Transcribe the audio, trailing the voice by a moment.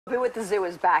Boo at the Zoo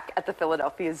is back at the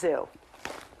Philadelphia Zoo.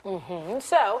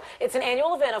 So it's an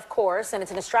annual event, of course, and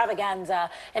it's an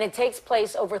extravaganza, and it takes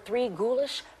place over 3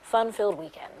 ghoulish, fun-filled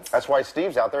weekends. That's why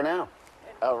Steve's out there now.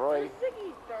 Oh, Roy.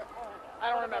 I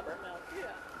don't remember.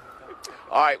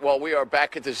 All right, well, we are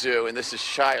back at the zoo, and this is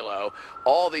Shiloh.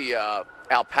 All the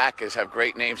alpacas have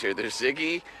great names here. There's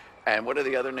Ziggy, and what are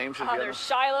the other names? There's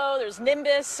Shiloh, there's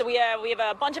Nimbus. So we have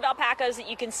a bunch of alpacas that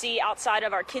you can see outside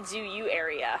of our Kids Zoo U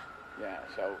area. Yeah,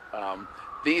 so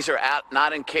these are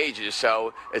not in cages,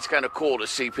 so it's kind of cool to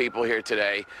see people here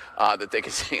today that they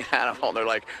can see an animal. And they're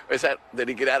like, did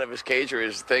he get out of his cage or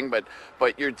his thing? But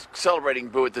you're celebrating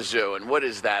Boo at the Zoo, and what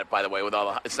is that, by the way, with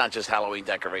all it's not just Halloween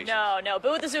decorations. No,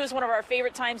 Boo at the Zoo is one of our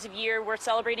favorite times of year. We're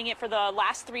celebrating it for the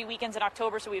last 3 weekends in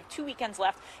October, so we have 2 weekends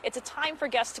left. It's a time for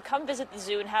guests to come visit the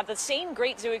zoo and have the same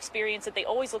great zoo experience that they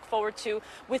always look forward to,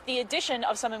 with the addition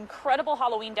of some incredible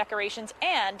Halloween decorations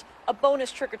and a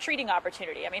bonus trick-or-treating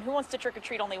opportunity. I mean, who wants to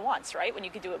trick-or-treat only once, right? When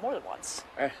you could do it more than once.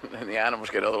 And the animals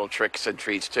get a little tricks and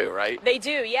treats too, right? They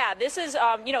do, yeah. This is,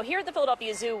 here at the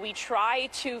Philadelphia Zoo, we try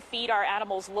to feed our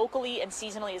animals locally and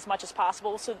seasonally as much as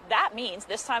possible. So that means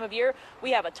this time of year,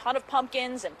 we have a ton of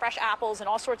pumpkins and fresh apples and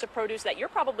all sorts of produce that you're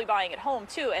probably buying at home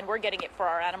too, and we're getting it for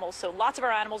our animals. So lots of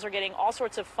our animals are getting all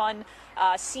sorts of fun,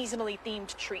 seasonally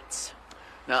themed treats.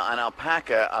 Now, an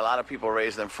alpaca, a lot of people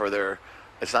raise them for their,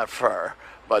 it's not fur,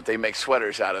 but they make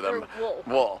sweaters out of them.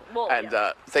 Wool. And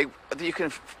yeah. You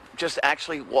can just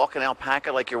actually walk an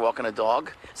alpaca like you're walking a dog?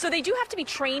 So they do have to be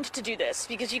trained to do this,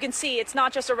 because you can see it's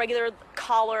not just a regular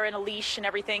collar and a leash and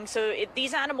everything. So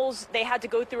these animals, they had to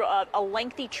go through a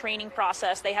lengthy training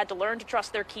process. They had to learn to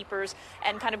trust their keepers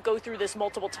and kind of go through this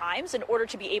multiple times in order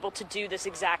to be able to do this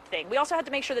exact thing. We also had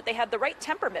to make sure that they had the right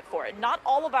temperament for it. Not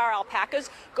all of our alpacas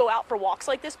go out for walks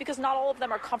like this, because not all of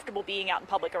them are comfortable being out in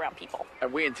public around people.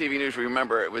 And we in TV News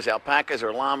remember it was alpacas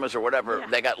or llamas or whatever. Yeah.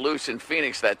 They got loose in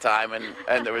Phoenix that time,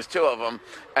 and there was 2 of them,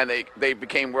 and they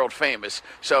became world famous.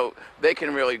 So they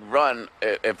can really run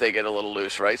if they get a little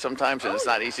loose, right? Sometimes, and it's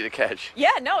not easy to catch. Yeah,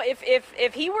 no,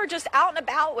 if he were just out and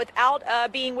about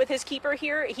without being with his keeper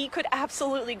here, he could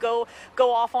absolutely go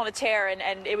off on a tear,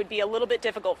 and it would be a little bit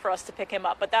difficult for us to pick him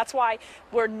up. But that's why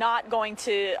we're not going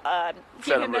to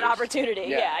give him an opportunity.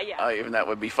 Yeah. Even that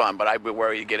would be fun, but I'd be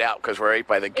worried to get out because we're right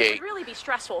by the gate. It would really be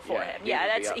stressful for him.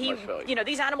 Yeah,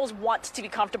 these animals want to be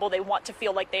comfortable. They want to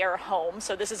feel like they are home.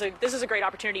 So this is a great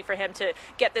opportunity for him to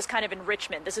get this kind of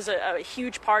enrichment. This is a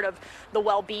huge part of the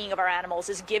well-being of our animals,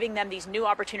 is giving them these new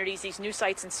opportunities, these new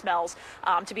sights and smells,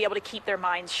 to be able to keep their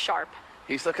minds sharp.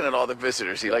 He's looking at all the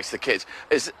visitors. He likes the kids.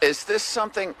 Is this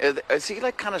something? Is he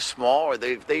like kind of small, or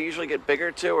they usually get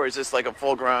bigger too, or is this like a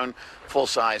full-grown,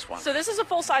 full-size one? So this is a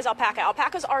full-size alpaca.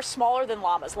 Alpacas are smaller than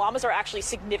llamas. Llamas are actually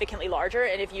significantly larger,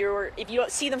 and if you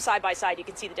don't see them side by side, you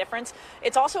can see the difference.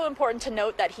 It's also important to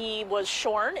note that he was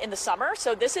shorn in the summer,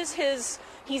 so this is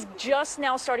he's just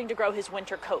now starting to grow his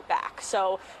winter coat back.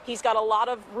 So he's got a lot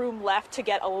of room left to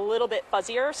get a little bit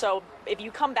fuzzier. So if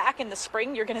you come back in the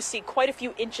spring, you're going to see quite a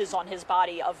few inches on his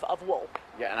body of wool.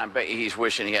 Yeah, and I bet he's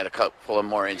wishing he had a couple of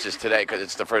more inches today, because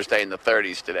it's the first day in the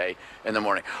 30s today in the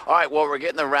morning. All right, well, we're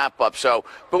getting the wrap up. So,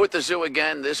 Boo at the Zoo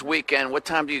again this weekend. What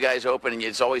time do you guys open? And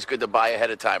it's always good to buy ahead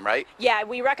of time, right? Yeah,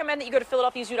 we recommend that you go to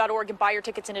philadelphiazoo.org and buy your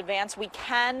tickets in advance. We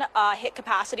can hit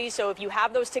capacity, so if you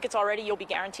have those tickets already, you'll be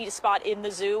guaranteed a spot in the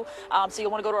zoo. So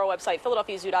you'll want to go to our website,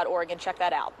 philadelphiazoo.org, and check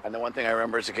that out. And the one thing I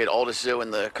remember is the oldest zoo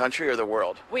in the country or the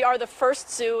world? We are the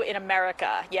first zoo in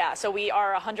America. Yeah, so we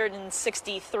are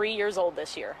 163 years old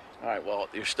this year. All right, well,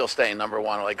 you're still staying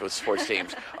 #1 like with sports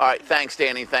teams. All right, thanks,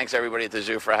 Danny. Thanks, everybody at the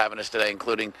zoo for having us today,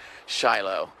 including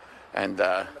Shiloh and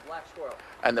the black squirrel.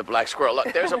 And the black squirrel.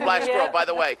 Look, there's a black squirrel, by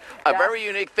the way. A very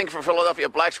unique thing for Philadelphia,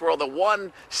 black squirrel. The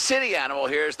one city animal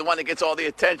here is the one that gets all the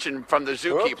attention from the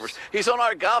zookeepers. He's on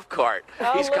our golf cart.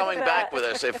 He's coming back with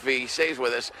us if he stays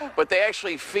with us. But they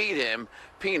actually feed him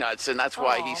peanuts, and that's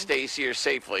why he stays here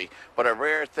safely. But a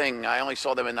rare thing, I only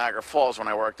saw them in Niagara Falls when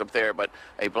I worked up there, but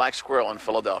a black squirrel in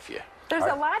Philadelphia. There's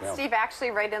a lot, Steve,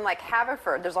 actually, right in like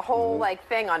Haverford. There's a whole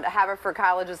thing on Haverford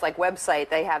College's website.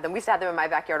 They have them. We used to have them in my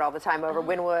backyard all the time over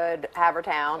Wynwood,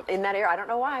 Havertown. In that area, I don't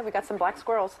know why. We got some black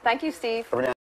squirrels. Thank you, Steve.